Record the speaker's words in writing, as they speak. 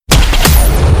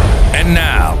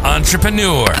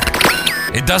entrepreneur.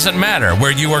 It doesn't matter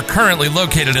where you are currently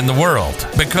located in the world,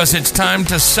 because it's time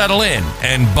to settle in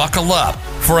and buckle up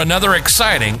for another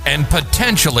exciting and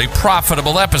potentially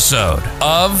profitable episode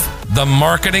of The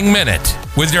Marketing Minute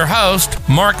with your host,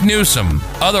 Mark Newsom,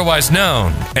 otherwise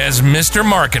known as Mr.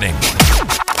 Marketing.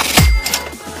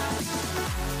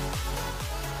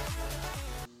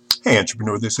 Hey,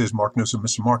 entrepreneur, this is Mark Newsom,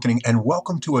 Mr. Marketing, and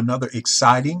welcome to another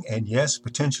exciting and, yes,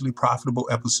 potentially profitable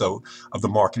episode of The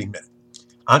Marketing Minute.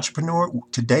 Entrepreneur,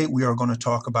 today we are going to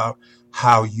talk about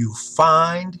how you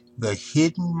find the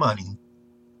hidden money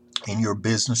in your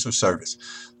business or service.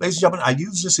 Ladies and gentlemen, I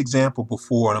used this example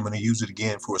before, and I'm going to use it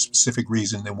again for a specific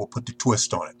reason, then we'll put the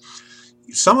twist on it.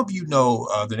 Some of you know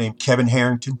the name Kevin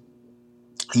Harrington.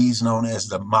 He's known as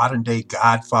the modern-day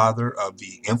godfather of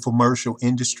the infomercial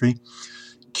industry.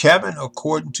 Kevin,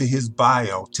 according to his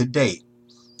bio to date,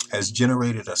 has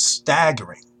generated a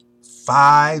staggering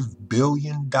 $5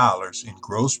 billion in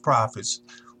gross profits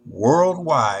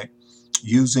worldwide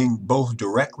using both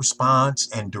direct response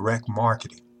and direct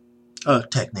marketing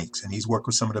techniques. And he's worked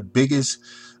with some of the biggest,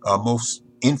 most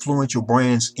influential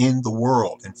brands in the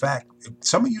world. In fact,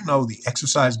 some of you know the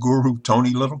exercise guru, Tony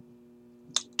Little.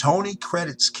 Tony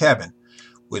credits Kevin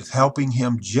with helping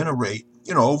him generate,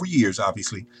 over years,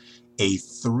 obviously, a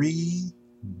 $3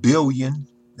 billion,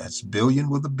 that's billion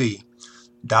with a B,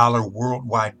 dollar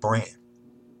worldwide brand.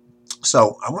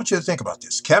 So I want you to think about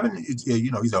this. Kevin, he's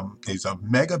a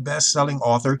mega best-selling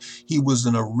author. He was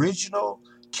an original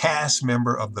cast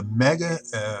member of the mega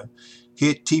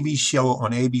hit TV show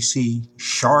on ABC,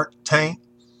 Shark Tank.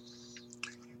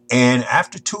 And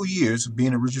after 2 years of being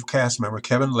an original cast member,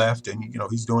 Kevin left and,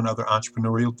 he's doing other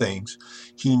entrepreneurial things.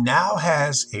 He now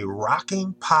has a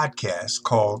rocking podcast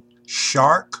called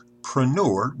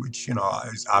Sharkpreneur, which,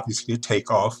 is obviously a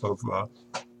takeoff of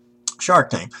Shark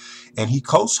Tank. And he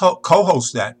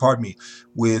co-hosts that,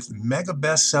 with mega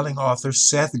best-selling author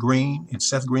Seth Green. And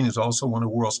Seth Green is also one of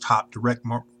the world's top direct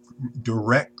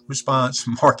response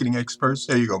marketing experts.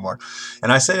 There you go, Mark.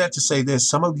 And I say that to say this.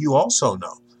 Some of you also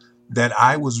know that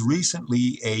I was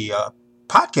recently a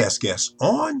podcast guest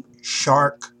on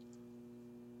Sharkpreneur.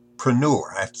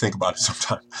 I have to think about it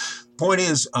sometime. Point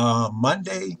is,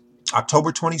 Monday,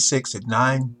 October 26th at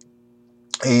 9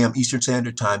 a.m. Eastern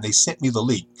Standard Time, they sent me the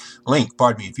link.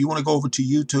 If you want to go over to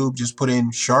YouTube, just put in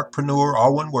Sharkpreneur,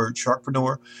 all one word,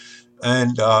 Sharkpreneur,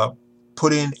 and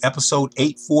put in episode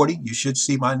 840. You should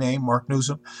see my name, Mark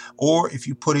Newsom. Or if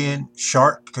you put in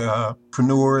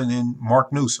Sharkpreneur and then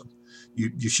Mark Newsom,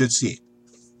 you should see it.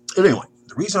 Anyway,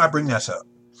 the reason I bring this up,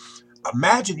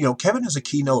 imagine, Kevin is a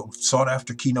sought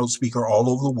after keynote speaker all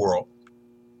over the world.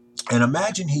 And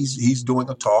imagine he's doing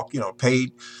a talk,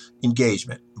 paid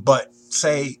engagement, but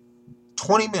say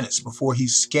 20 minutes before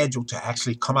he's scheduled to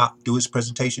actually come out and do his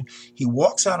presentation, he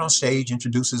walks out on stage,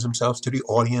 introduces himself to the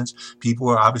audience. People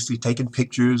are obviously taking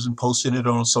pictures and posting it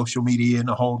on social media and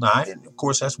the whole nine. And of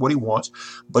course, that's what he wants.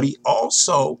 But he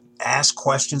also asks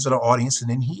questions of the audience. And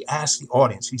then he asks the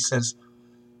audience, he says,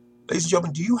 ladies and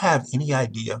gentlemen, do you have any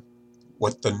idea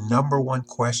what the number one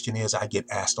question is I get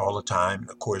asked all the time? And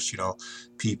of course,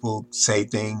 people say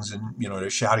things and, they're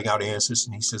shouting out answers.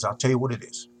 And he says, I'll tell you what it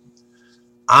is.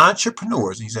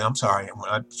 Entrepreneurs, he said, I'm sorry, when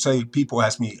I say people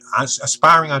ask me,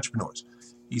 aspiring entrepreneurs,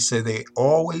 he said they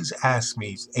always ask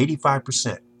me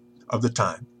 85% of the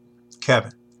time,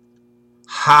 Kevin,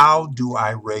 how do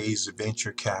I raise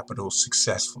venture capital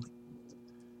successfully?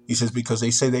 He says, because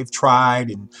they say they've tried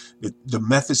and the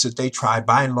methods that they try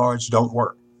by and large don't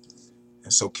work.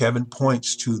 And so Kevin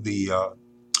points to the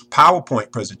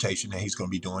PowerPoint presentation that he's going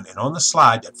to be doing. And on the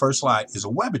slide, that first slide, is a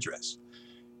web address.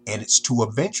 And it's to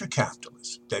a venture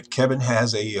capitalist that Kevin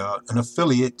has an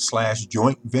affiliate /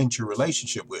 joint venture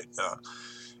relationship with.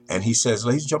 And he says,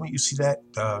 ladies and gentlemen, you see that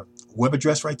web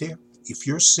address right there? If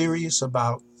you're serious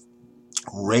about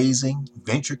raising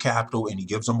venture capital, and he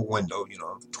gives them a window,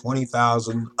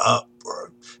 20,000 up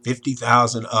or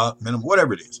 50,000 up, minimum,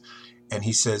 whatever it is. And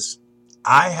he says,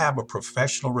 I have a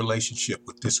professional relationship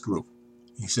with this group.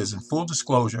 He says, in full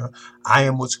disclosure, I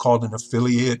am what's called an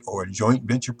affiliate or a joint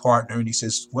venture partner. And he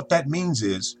says, what that means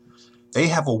is they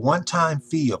have a one-time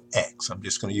fee of X. I'm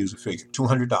just going to use a figure,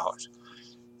 $200.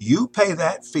 You pay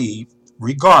that fee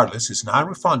regardless. It's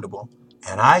non-refundable.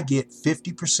 And I get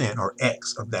 50% or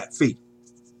X of that fee.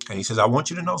 And he says, I want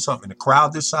you to know something. In a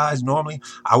crowd this size, normally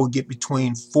I would get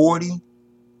between 40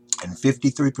 and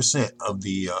 53% of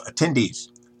the attendees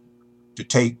to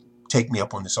take me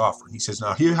up on this offer. He says,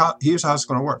 now here's how it's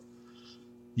going to work.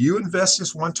 You invest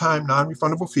this one-time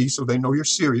non-refundable fee so they know you're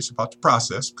serious about the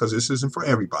process, because this isn't for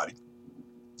everybody.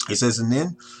 He says, and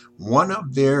then one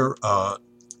of their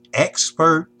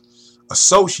expert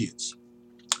associates,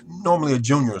 normally a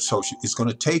junior associate, is going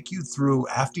to take you through,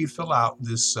 after you fill out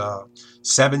this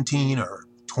 17 or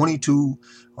 22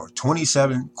 or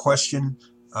 27 question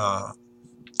uh,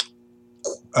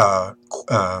 uh,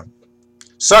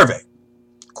 survey,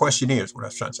 questionnaire is what I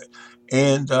was trying to say,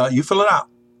 and you fill it out.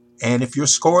 And if your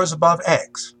score is above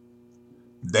X,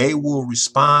 they will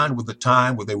respond with a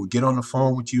time where they will get on the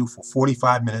phone with you for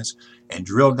 45 minutes and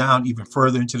drill down even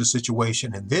further into the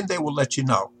situation, and then they will let you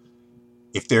know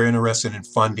if they're interested in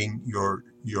funding your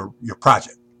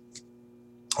project,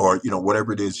 or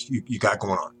whatever it is you got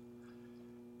going on.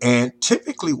 And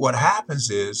typically what happens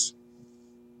is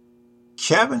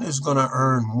Kevin is going to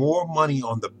earn more money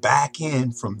on the back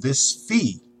end from this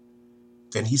fee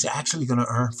than he's actually going to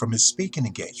earn from his speaking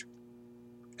engagement.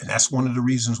 And that's one of the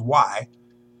reasons why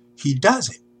he does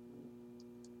it.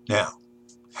 Now,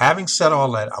 having said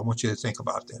all that, I want you to think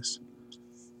about this.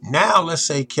 Now, let's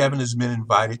say Kevin has been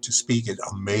invited to speak at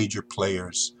a major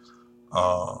player's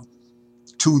 2-3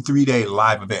 day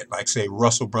live event, like say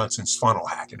Russell Brunson's funnel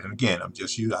hacking. And again, I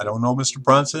don't know Mr.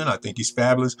 Brunson. I think he's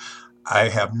fabulous. I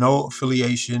have no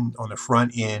affiliation on the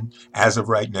front end as of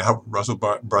right now with Russell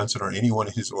Brunson or anyone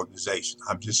in his organization.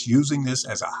 I'm just using this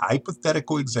as a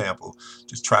hypothetical example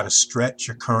to try to stretch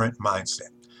your current mindset.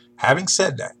 Having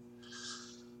said that,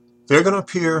 they're going to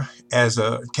appear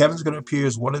Kevin's going to appear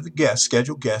as one of the guests,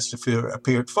 scheduled guests to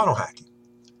appear at Funnel Hacking.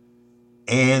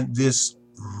 And this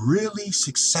really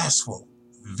successful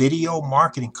video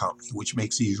marketing company, which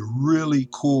makes these really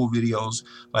cool videos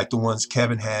like the ones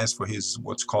Kevin has for his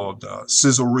what's called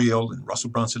Sizzle Reel, and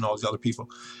Russell Brunson and all these other people.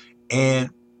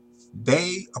 And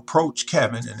they approach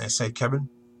Kevin and they say, Kevin,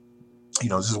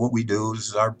 this is what we do. This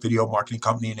is our video marketing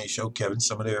company. And they show Kevin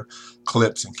some of their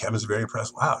clips, and Kevin's very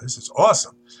impressed. Wow, this is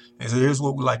awesome. And so here's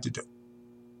what we like to do.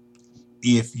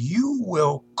 If you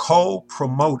will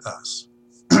co-promote us,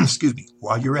 excuse me,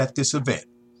 while you're at this event,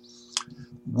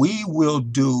 we will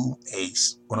do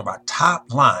one of our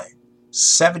top line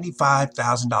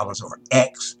 $75,000 or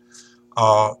X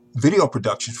video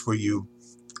productions for you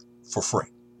for free.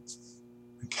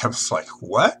 And Kevin's like,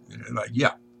 what? And they're like,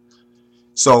 yeah.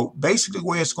 So basically the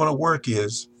way it's going to work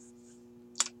is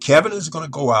Kevin is going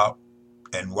to go out,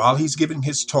 and while he's giving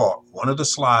his talk, one of the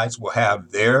slides will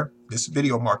have this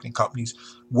video marketing company's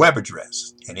web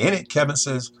address. And in it, Kevin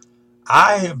says,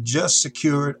 I have just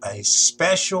secured a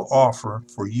special offer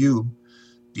for you,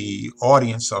 the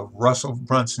audience of Russell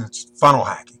Brunson's funnel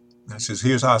hacking. And it says,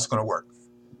 here's how it's going to work.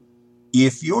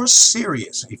 If you're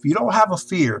serious, if you don't have a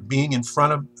fear of being in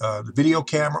front of the video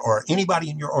camera, or anybody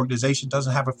in your organization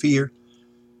doesn't have a fear,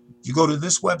 you go to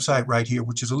this website right here,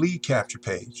 which is a lead capture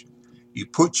page. You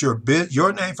put your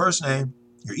name, first name,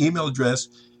 your email address,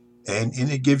 and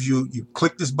it gives you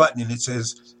click this button and it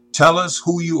says, tell us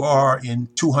who you are in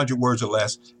 200 words or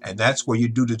less. And that's where you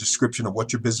do the description of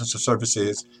what your business or service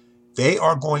is. They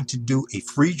are going to do a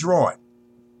free drawing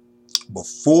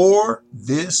before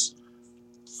this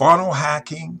funnel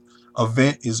hacking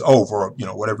event is over, or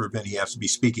whatever event he has to be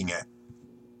speaking at.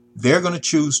 They're going to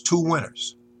choose two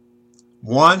winners.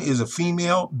 One is a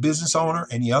female business owner,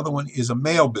 and the other one is a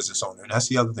male business owner. And that's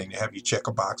the other thing. They have you check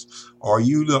a box.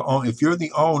 If you're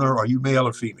the owner, are you male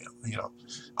or female?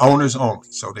 Owners only.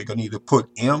 So they're going to either put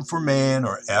M for man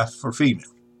or F for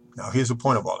female. Now, here's the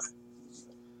point of all that.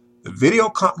 The video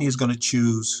company is going to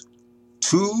choose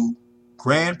two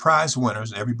grand prize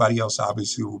winners, and everybody else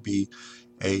obviously will be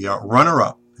a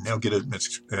runner-up. And they'll get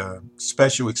a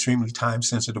special, extremely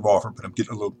time-sensitive offer, but I'm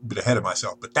getting a little bit ahead of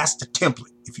myself. But that's the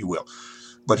template, if you will.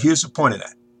 But here's the point of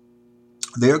that.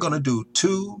 They're going to do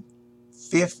two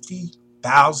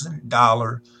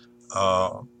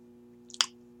 $50,000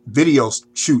 video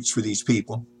shoots for these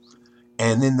people.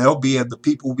 And then the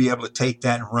people will be able to take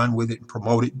that and run with it and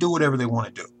promote it, do whatever they want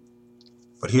to do.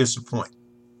 But here's the point.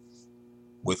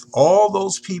 With all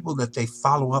those people that they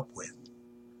follow up with,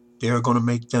 they're going to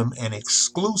make them an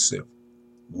exclusive,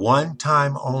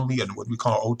 one-time only, and what we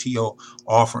call OTO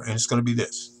offer, and it's going to be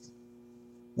this.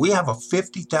 We have a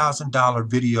 $50,000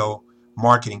 video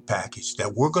marketing package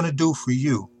that we're going to do for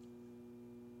you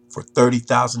for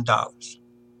 $30,000.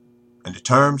 And the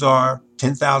terms are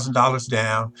 $10,000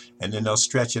 down, and then they'll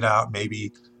stretch it out.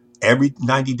 Maybe every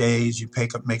 90 days you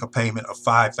make a payment of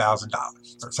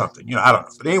 $5,000 or something. I don't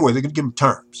know. But anyway, they're going to give them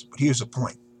terms. But here's the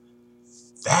point.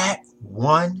 That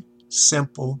one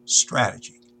simple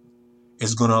strategy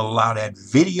is going to allow that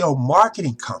video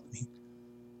marketing company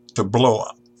to blow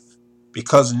up.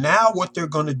 Because now what they're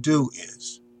going to do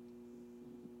is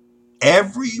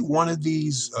Every one of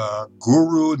these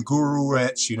guru and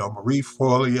guruettes, Marie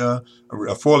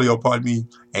Forleo, pardon me,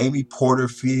 Amy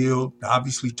Porterfield,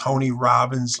 obviously Tony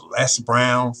Robbins, Les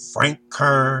Brown, Frank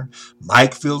Kern,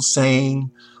 Mike Filsaime,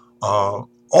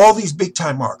 all these big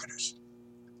time marketers,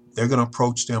 they're going to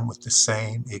approach them with the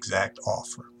same exact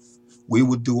offer. We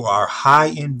would do our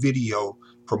high-end video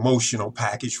promotional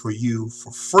package for you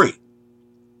for free,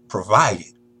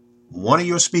 provided one of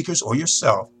your speakers or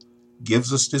yourself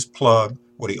gives us this plug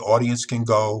where the audience can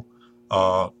go,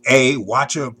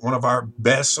 watch one of our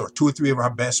best or two or three of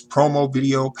our best promo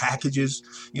video packages,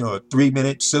 a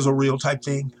 3-minute sizzle reel type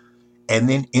thing, and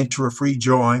then enter a free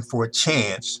drawing for a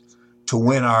chance to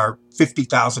win our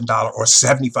 $50,000 or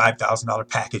 $75,000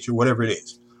 package or whatever it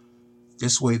is.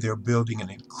 This way they're building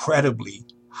an incredibly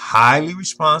highly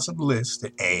responsive list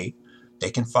that A,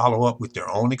 they can follow up with their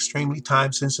own extremely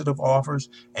time sensitive offers,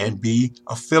 and B,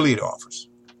 affiliate offers.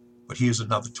 But here's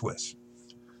another twist.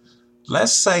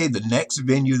 Let's say the next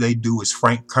venue they do is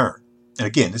Frank Kern. And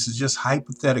again, this is just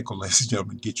hypothetical, ladies and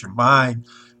gentlemen. Get your mind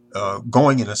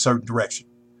going in a certain direction.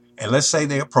 And let's say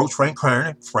they approach Frank Kern,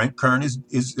 and Frank Kern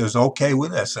is okay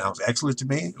with it. That sounds excellent to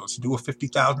me. Let's do a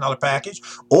 $50,000 package.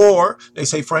 Or they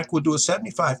say Frank will do a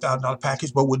 $75,000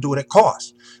 package, but we'll do it at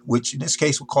cost, which in this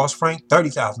case will cost Frank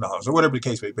 $30,000 or whatever the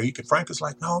case may be. Frank is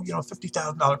like, no,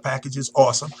 $50,000 package is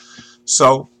awesome.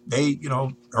 So they,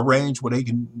 arrange where they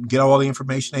can get all the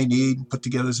information they need and put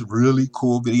together this really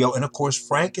cool video. And of course,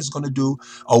 Frank is going to do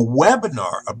a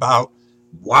webinar about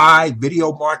why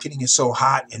video marketing is so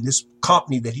hot and this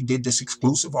company that he did this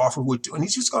exclusive offer with. And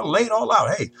he's just going to lay it all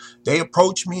out. Hey, they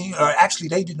approached me. Actually,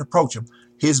 they didn't approach him.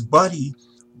 His buddy,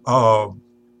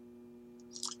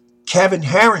 Kevin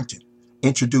Harrington,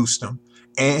 introduced him.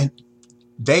 And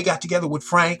they got together with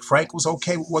Frank. Frank was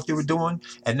okay with what they were doing.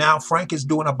 And now Frank is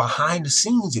doing a behind the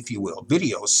scenes, if you will,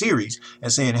 video series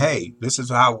and saying, hey, this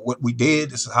is what we did.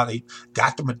 This is how they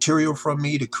got the material from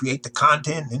me to create the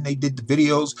content. Then they did the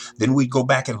videos. Then we go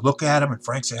back and look at them. And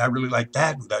Frank said, I really like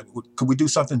that. Could we do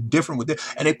something different with it?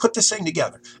 And they put this thing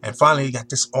together. And finally, they got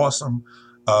this awesome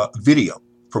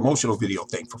promotional video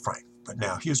thing for Frank. But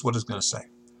now here's what it's going to say.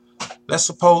 Let's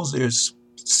suppose there's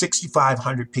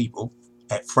 6,500 people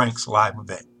at Frank's live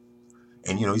event.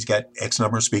 And, he's got X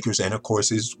number of speakers. And, of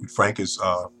course, Frank is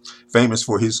famous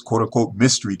for his, quote-unquote,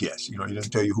 mystery guest. He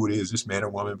doesn't tell you who it is, this man or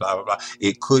woman, blah, blah, blah.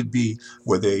 It could be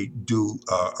where they do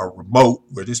a remote,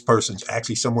 where this person's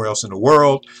actually somewhere else in the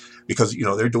world because,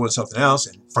 they're doing something else.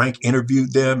 And Frank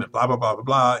interviewed them and blah, blah, blah, blah,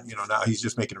 blah. Now he's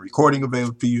just making a recording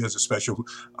available to you as a special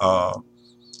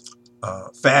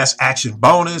fast action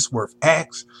bonus worth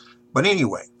X. But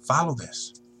anyway, follow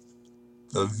this.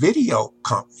 The video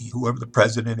company, whoever the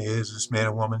president is, this man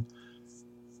or woman,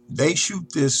 they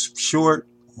shoot this short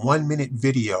 1-minute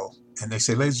video and they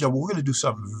say, ladies and gentlemen, we're going to do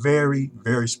something very,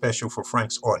 very special for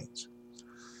Frank's audience.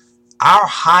 Our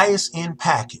highest end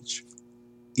package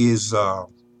is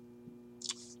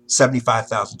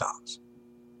 $75,000,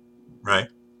 right?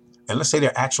 And let's say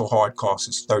their actual hard cost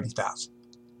is $30,000.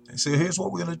 They say, here's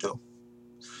what we're going to do.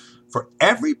 For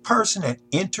every person that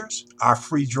enters our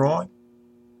free drawing,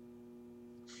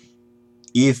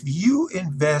 if you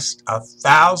invest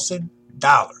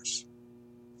 $1,000,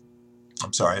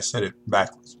 I'm sorry, I said it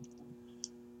backwards.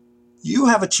 You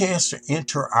have a chance to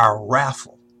enter our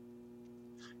raffle.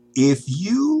 If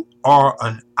you are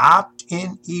an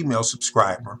opt-in email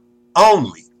subscriber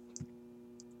only,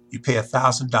 you pay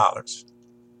 $1,000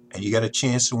 and you got a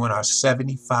chance to win our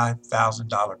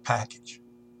 $75,000 package.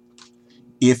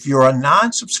 If you're a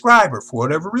non-subscriber for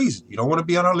whatever reason, you don't want to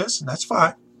be on our list, and that's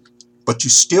fine, but you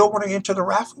still want to enter the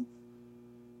raffle,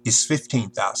 it's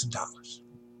 $15,000.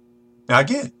 Now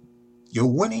again, you're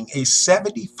winning a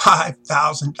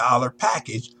 $75,000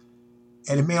 package,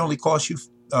 and it may only cost you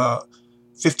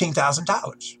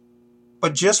 $15,000.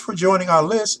 But just for joining our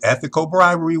list, Ethical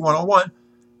Bribery 101,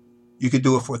 you could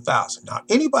do it for $1,000. Now,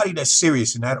 anybody that's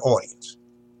serious in that audience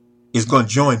is going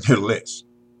to join their list.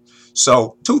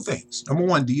 So, two things. Number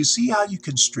one, do you see how you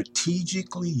can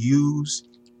strategically use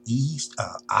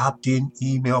opt-in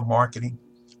email marketing?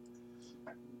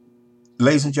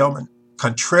 Ladies and gentlemen,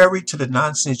 contrary to the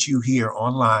nonsense you hear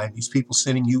online, these people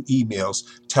sending you emails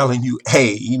telling you,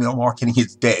 hey, email marketing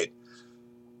is dead.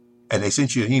 And they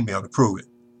sent you an email to prove it.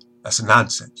 That's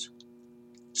nonsense.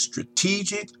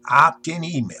 Strategic opt-in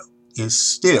email is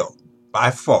still,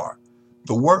 by far,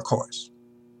 the workhorse.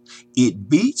 It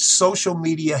beats social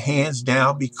media hands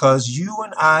down because you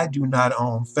and I do not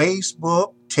own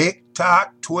Facebook,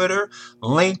 TikTok, Twitter,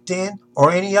 LinkedIn,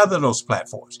 or any other of those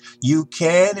platforms. You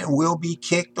can and will be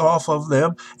kicked off of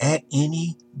them at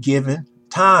any given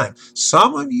time.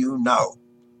 Some of you know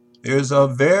There's a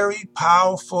very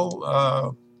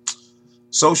powerful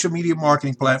social media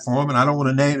marketing platform, and I don't want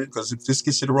to name it because if this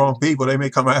gets to the wrong people, they may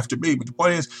come after me. But the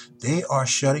point is, they are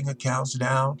shutting accounts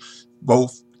down,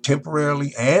 both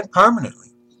temporarily and permanently,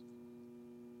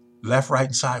 left, right,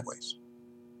 and sideways.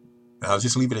 I'll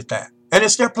just leave it at that. And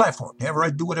it's their platform. They have a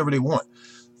right to do whatever they want.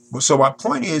 So my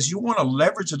point is, you want to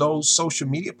leverage those social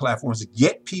media platforms to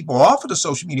get people off of the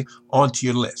social media onto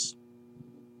your list.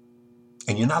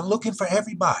 And you're not looking for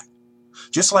everybody.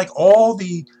 Just like all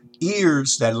the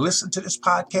ears that listen to this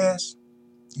podcast,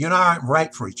 you and I aren't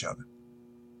right for each other.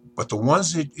 But the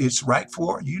ones that it's right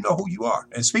for, you know who you are.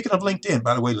 And speaking of LinkedIn,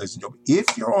 by the way, ladies and gentlemen,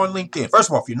 if you're on LinkedIn, first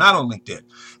of all, if you're not on LinkedIn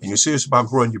and you're serious about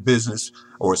growing your business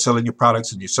or selling your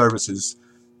products and your services,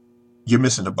 you're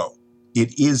missing the boat.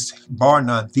 It is, bar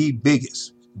none, the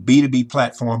biggest B2B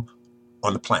platform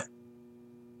on the planet.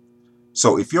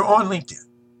 So if you're on LinkedIn,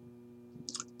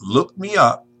 look me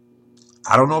up.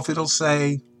 I don't know if it'll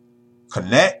say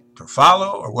connect or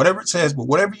follow or whatever it says, but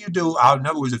whatever you do, in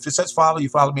other words, if it says follow, you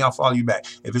follow me, I'll follow you back.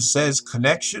 If it says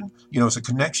connection, it's a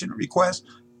connection request,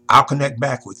 I'll connect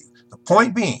back with you. The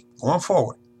point being, going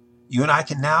forward, you and I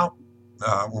can now,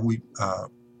 when we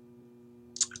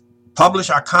publish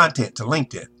our content to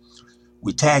LinkedIn,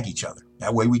 we tag each other.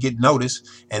 That way we get noticed,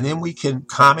 and then we can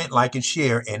comment, like, and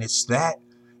share, and it's that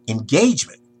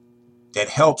engagement that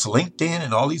helps LinkedIn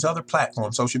and all these other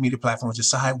platforms, social media platforms,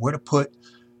 decide where to put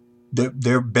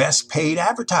their best paid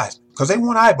advertisement, because they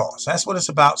want eyeballs. That's what it's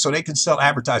about, so they can sell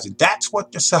advertising. That's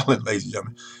what they're selling, ladies and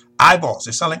gentlemen. Eyeballs.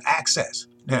 They're selling access.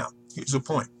 Now, here's the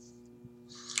point.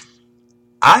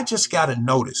 I just got a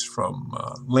notice from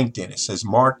LinkedIn. It says,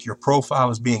 Mark, your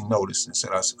profile is being noticed. And it said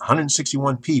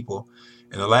 161 people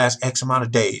in the last X amount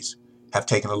of days have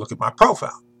taken a look at my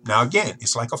profile. Now, again,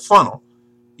 it's like a funnel.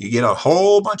 You get a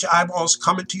whole bunch of eyeballs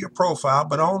coming to your profile,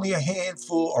 but only a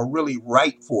handful are really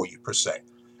right for you, per se.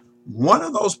 One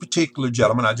of those particular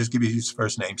gentlemen, I'll just give you his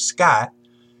first name, Scott.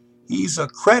 He's a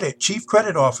chief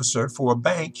credit officer for a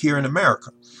bank here in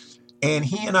America. And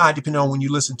he and I, depending on when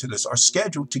you listen to this, are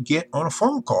scheduled to get on a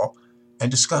phone call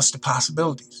and discuss the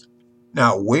possibilities.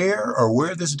 Now,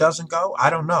 where this doesn't go, I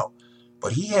don't know.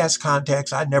 But he has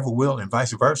contacts I never will, and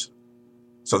vice versa.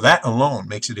 So that alone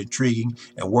makes it intriguing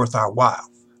and worth our while.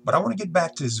 But I want to get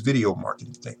back to this video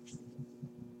marketing thing.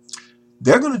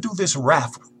 They're going to do this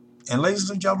raffle. And ladies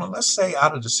and gentlemen, let's say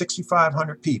out of the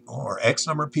 6,500 people or X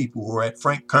number of people who are at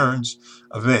Frank Kern's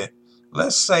event,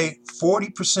 let's say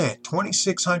 40%,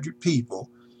 2,600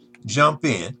 people jump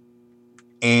in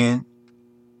and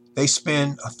they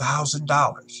spend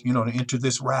 $1,000, to enter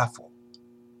this raffle.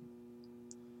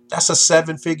 That's a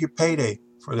 7-figure payday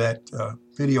for that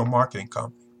video marketing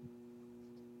company.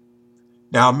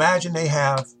 Now imagine they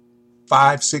have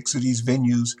 5, 6 of these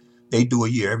venues they do a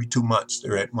year. Every 2 months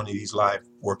they're at one of these live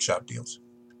workshop deals.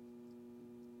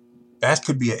 That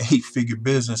could be an 8-figure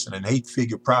business and an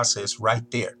 8-figure process right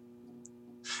there.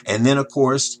 And then, of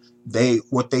course,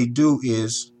 what they do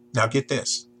is, now get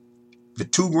this, the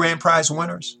 2 grand prize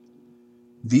winners,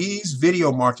 these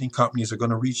video marketing companies are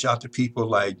going to reach out to people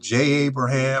like Jay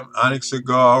Abraham, Onyx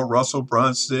Segal, Russell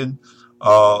Brunson,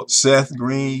 Seth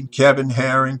Green, Kevin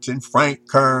Harrington, Frank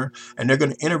Kern, and they're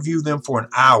going to interview them for an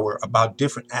hour about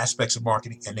different aspects of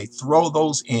marketing, and they throw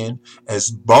those in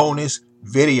as bonus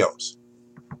videos.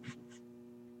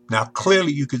 Now,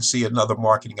 clearly you can see another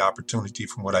marketing opportunity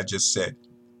from what I just said.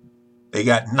 They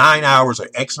got 9 hours or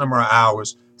X number of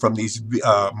hours from these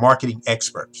marketing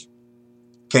experts.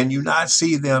 Can you not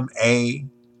see them,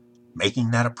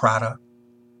 making that a product?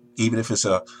 Even if it's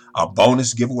a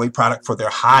bonus giveaway product for their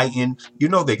high-end, they're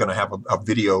going to have a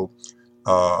video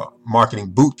marketing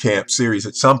boot camp series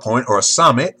at some point, or a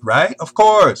summit, right? Of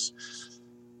course.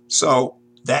 So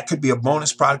that could be a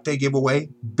bonus product they give away.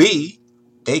 B,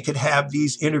 they could have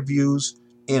these interviews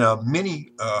in a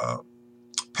mini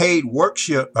paid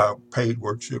membership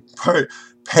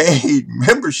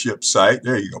site.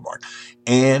 There you go, Mark.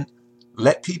 And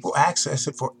let people access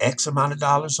it for X amount of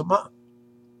dollars a month.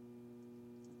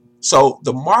 So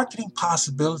the marketing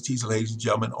possibilities, ladies and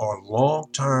gentlemen, are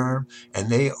long-term and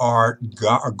they are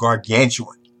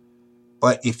gargantuan.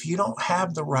 But if you don't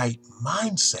have the right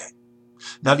mindset.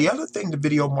 Now, the other thing the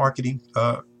video marketing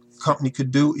company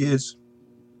could do is,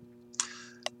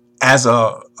 as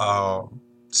a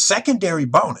secondary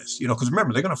bonus, because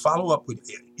remember, they're going to follow up with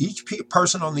each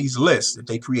person on these lists that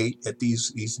they create at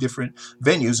these different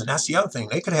venues. And that's the other thing.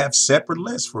 They could have separate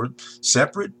lists for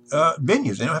separate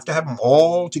venues. They don't have to have them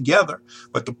all together.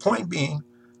 But the point being,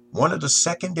 one of the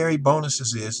secondary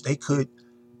bonuses is they could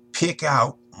pick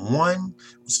out one,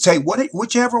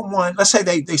 whichever one, let's say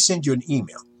they send you an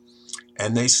email.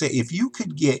 And they say if you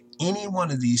could get any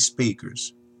one of these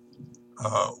speakers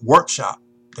workshop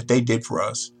that they did for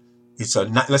us, it's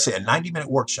let's say a 90-minute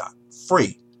workshop,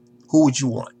 free. Who would you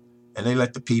want? And they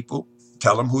let the people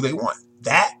tell them who they want.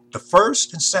 That, the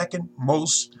first and second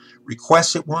most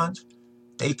requested ones,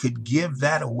 they could give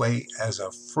that away as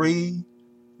a free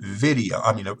video.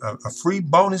 I mean, a free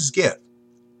bonus gift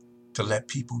to let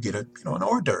people get an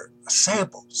hors d'oeuvre, a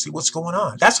sample, see what's going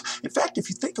on. In fact, if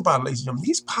you think about it, ladies and gentlemen,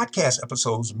 these podcast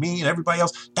episodes, me and everybody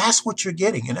else, that's what you're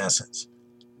getting in essence.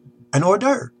 An hors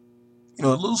d'oeuvre. A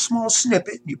little small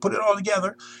snippet, you put it all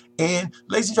together. And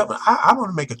ladies and gentlemen, I want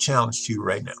to make a challenge to you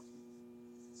right now,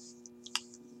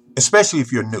 especially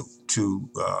if you're new to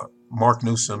Mark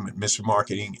Newsom and Mr.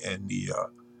 Marketing and the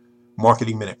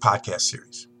Marketing Minute podcast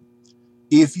series.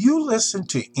 If you listen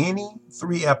to any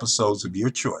 3 episodes of your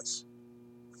choice,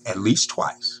 at least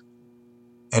twice,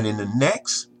 and in the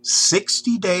next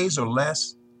 60 days or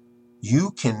less,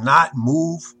 you cannot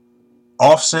move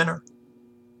off center,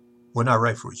 we're not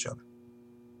right for each other.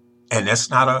 And that's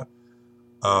not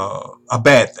a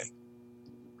bad thing.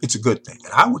 It's a good thing.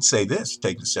 And I would say this,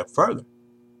 take it a step further.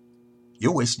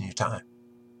 You're wasting your time,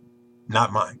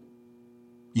 not mine.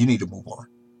 You need to move on.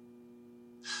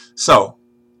 So,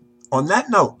 on that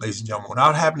note, ladies and gentlemen,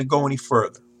 without having to go any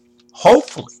further,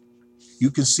 hopefully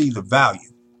you can see the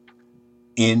value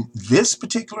in this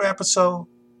particular episode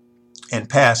and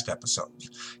past episodes.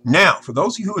 Now, for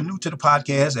those of you who are new to the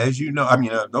podcast, as you know,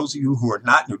 those of you who are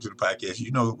not new to the podcast,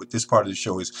 you know what this part of the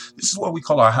show is. This is what we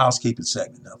call our housekeeping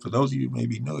segment. Now, for those of you who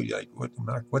maybe know, you're like,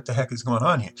 what the heck is going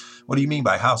on here? What do you mean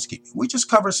by housekeeping? We just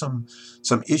cover some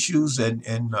issues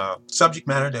and subject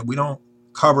matter that we don't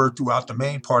cover throughout the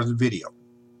main part of the video.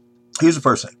 Here's the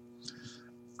first thing.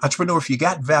 Entrepreneur, if you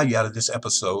got value out of this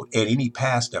episode and any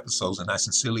past episodes, and I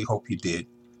sincerely hope you did,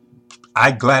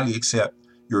 I gladly accept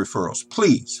your referrals.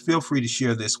 Please feel free to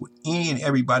share this with any and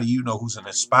everybody you know who's an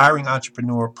aspiring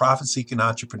entrepreneur, profit-seeking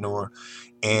entrepreneur,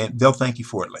 and they'll thank you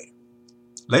for it later.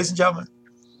 Ladies and gentlemen,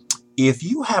 if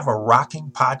you have a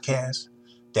rocking podcast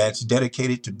that's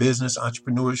dedicated to business,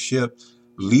 entrepreneurship,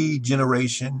 lead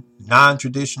generation,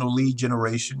 non-traditional lead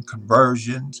generation,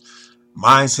 conversions,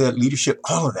 mindset, leadership,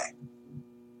 all of that,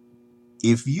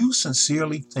 if you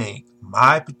sincerely think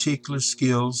my particular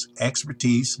skills,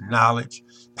 expertise, knowledge,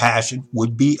 passion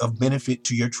would be of benefit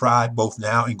to your tribe both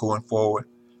now and going forward,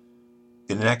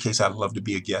 then in that case, I'd love to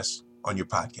be a guest on your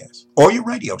podcast or your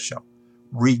radio show,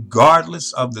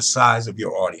 regardless of the size of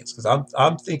your audience. Because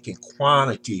I'm thinking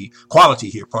quality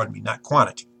here, not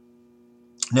quantity.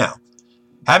 Now,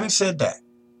 having said that,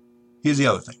 here's the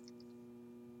other thing.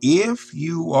 If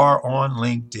you are on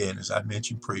LinkedIn, as I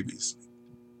mentioned previously,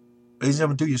 ladies and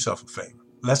gentlemen, do yourself a favor.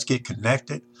 Let's get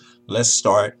connected. Let's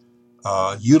start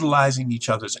utilizing each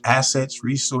other's assets,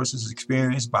 resources,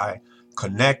 experience by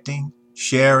connecting,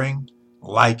 sharing,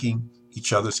 liking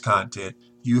each other's content.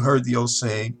 You heard the old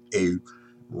saying, a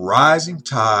rising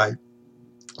tide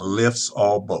lifts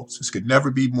all boats. This could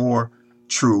never be more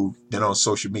true than on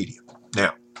social media.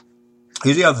 Now,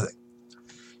 here's the other thing.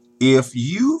 If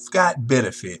you've got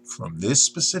benefit from this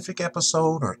specific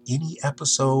episode or any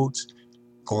episodes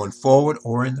going forward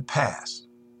or in the past,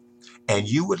 and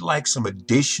you would like some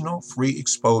additional free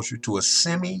exposure to a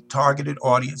semi-targeted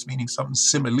audience, meaning something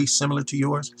similar to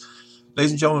yours,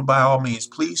 ladies and gentlemen, by all means,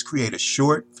 please create a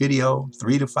short video,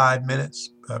 3 to 5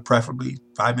 minutes, preferably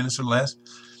 5 minutes or less.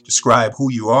 Describe who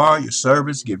you are, your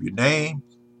service, give your name,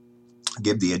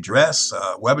 give the address,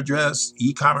 web address,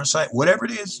 e-commerce site, whatever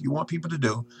it is you want people to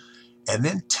do, and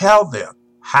then tell them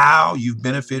how you've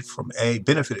benefited from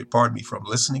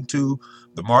listening to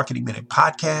the Marketing Minute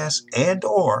podcast and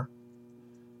or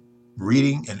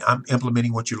reading and I'm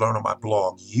implementing what you learn on my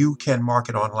blog,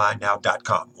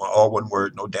 youcanmarketonlinenow.com. All one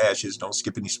word, no dashes, don't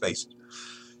skip any spaces.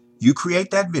 You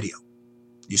create that video.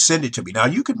 You send it to me. Now,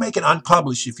 you can make it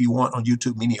unpublished if you want on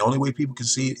YouTube, meaning the only way people can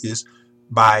see it is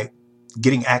by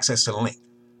getting access to the link.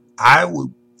 I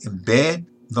will embed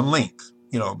the link,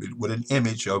 with an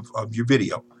image of your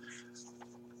video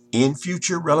in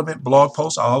future relevant blog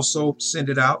posts. I'll also send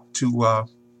it out to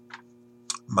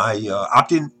my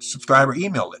opt-in subscriber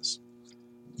email list.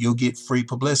 You'll get free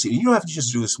publicity. You don't have to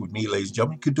just do this with me, ladies and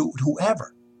gentlemen. You could do it with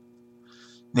whoever.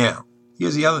 Now,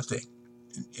 here's the other thing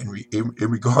in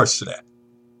regards to that.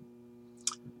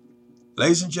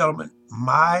 Ladies and gentlemen,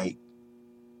 my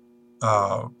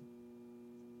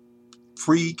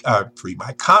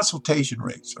my consultation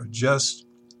rates are just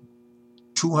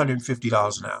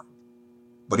 $250 an hour.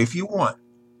 But if you want,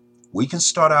 we can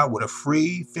start out with a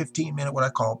free 15-minute, what I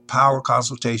call power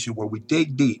consultation, where we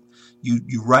dig deep. You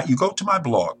go to my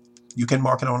blog,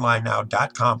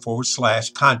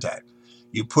 youcanmarketonlinenow.com/contact.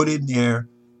 You put in there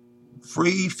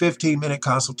free 15-minute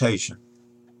consultation.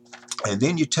 And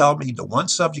then you tell me the one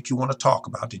subject you want to talk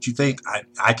about that you think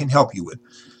I can help you with.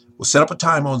 We'll set up a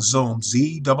time on Zoom,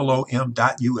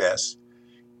 ZOOM.us,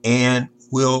 and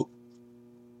we'll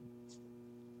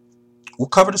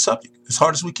cover the subject as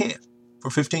hard as we can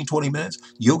for 15, 20 minutes.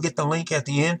 You'll get the link at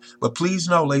the end. But please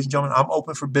know, ladies and gentlemen, I'm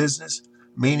open for business,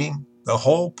 meaning the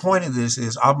whole point of this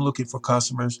is I'm looking for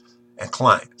customers and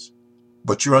clients,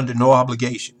 but you're under no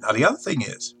obligation. Now, the other thing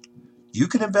is, you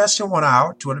can invest in 1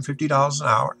 hour, $250 an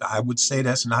hour. I would say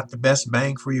that's not the best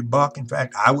bang for your buck. In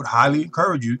fact, I would highly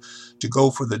encourage you to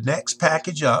go for the next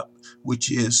package up,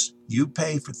 which is you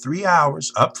pay for 3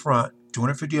 hours up front,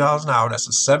 $250 an hour. That's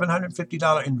a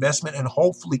 $750 investment and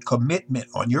hopefully commitment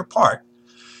on your part.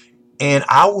 And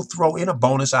I will throw in a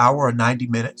bonus hour or 90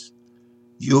 minutes.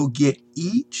 You'll get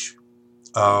each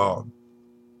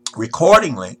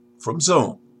recording link from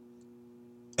Zoom.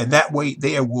 And that way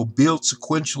there will build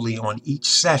sequentially on each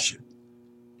session.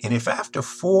 And if after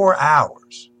 4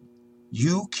 hours,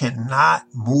 you cannot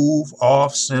move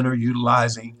off center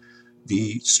utilizing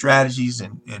the strategies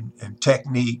and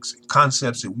techniques, and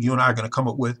concepts that you and I are going to come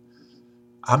up with,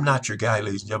 I'm not your guy,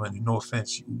 ladies and gentlemen. And no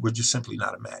offense, we're just simply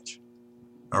not a match.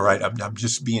 All right, I'm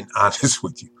just being honest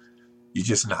with you. You're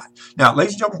just not. Now,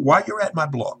 ladies and gentlemen, while you're at my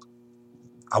blog,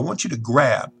 I want you to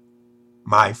grab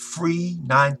my free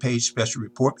 9-page special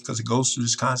report because it goes through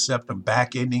this concept of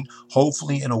back-ending,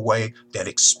 hopefully in a way that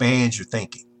expands your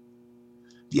thinking.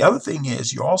 The other thing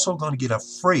is you're also going to get a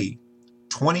free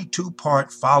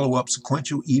 22-part follow-up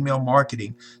sequential email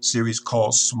marketing series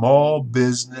called Small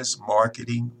Business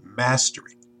Marketing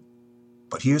Mastery.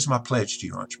 But here's my pledge to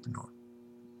you, entrepreneur.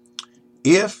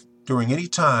 If during any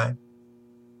time,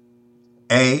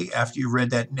 A, after you read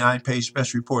that 9-page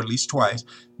special report at least twice,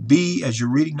 B, as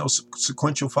you're reading those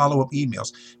sequential follow-up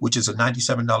emails, which is a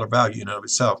 $97 value in and of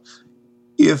itself,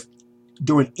 if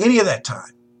during any of that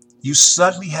time you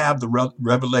suddenly have the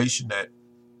revelation that,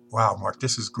 wow, Mark,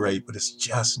 this is great, but it's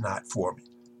just not for me,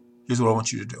 here's what I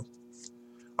want you to do.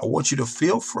 I want you to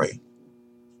feel free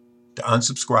to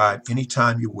unsubscribe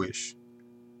anytime you wish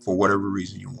for whatever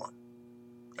reason you want,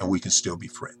 and we can still be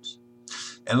friends.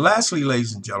 And lastly,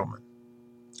 ladies and gentlemen,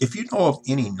 if you know of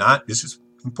any this is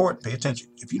important, pay attention.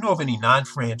 If you know of any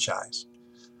non-franchise,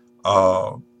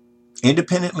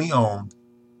 independently owned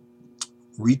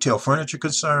retail furniture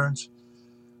concerns,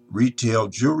 retail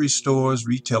jewelry stores,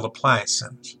 retail appliance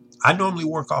centers, I normally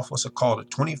work off what's called a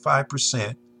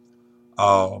 25%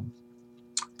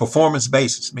 performance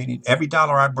basis, meaning every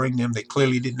dollar I bring them, they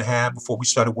clearly didn't have before we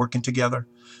started working together,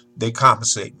 they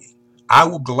compensate me. I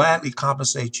will gladly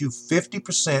compensate you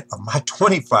 50% of my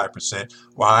 25%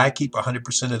 while I keep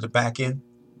 100% of the back end.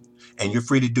 And you're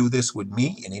free to do this with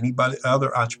me and anybody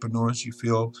other entrepreneurs you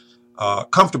feel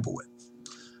comfortable with.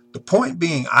 The point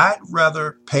being, I'd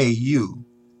rather pay you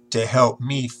to help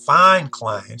me find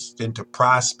clients than to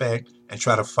prospect and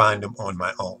try to find them on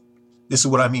my own. This is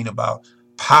what I mean about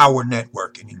power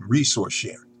networking and resource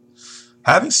sharing.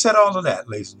 Having said all of that,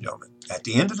 ladies and gentlemen, at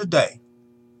the end of the day,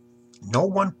 no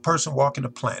one person walking the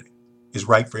planet is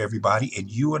right for everybody, and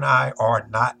you and I are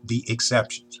not the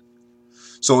exceptions.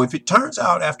 So if it turns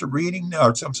out after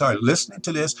listening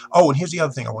to this, and here's the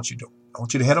other thing I want you to do. I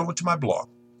want you to head over to my blog.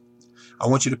 I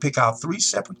want you to pick out 3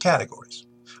 separate categories.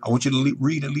 I want you to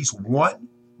read at least one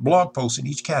blog post in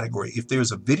each category. If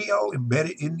there's a video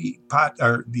embedded in the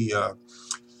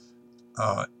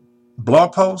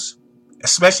blog post,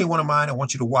 especially one of mine, I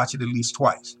want you to watch it at least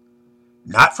twice.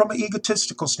 Not from an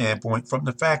egotistical standpoint, from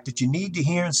the fact that you need to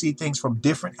hear and see things from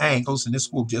different angles, and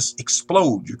this will just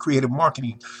explode your creative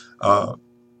marketing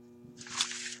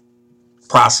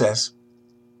process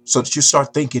so that you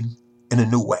start thinking in a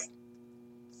new way.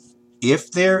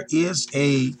 If there is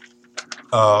a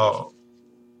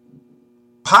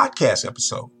podcast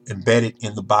episode embedded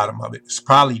in the bottom of it, it's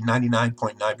probably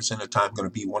 99.9% of the time going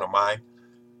to be one of mine.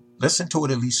 Listen to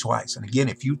it at least twice. And again,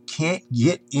 if you can't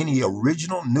get any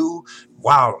original, new,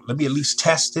 wow, let me at least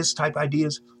test this type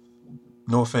ideas,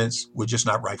 no offense, we're just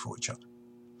not right for each other.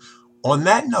 On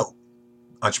that note,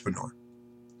 entrepreneur,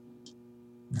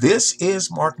 this is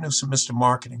Mark Newsom, Mr.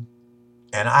 Marketing,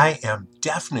 and I am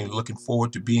definitely looking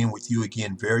forward to being with you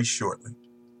again very shortly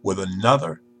with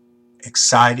another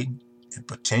exciting and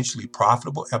potentially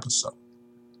profitable episode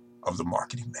of the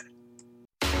Marketing Minute.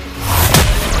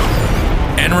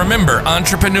 And remember,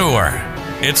 entrepreneur,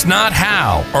 it's not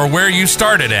how or where you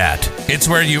started at. It's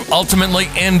where you ultimately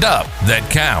end up that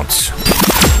counts.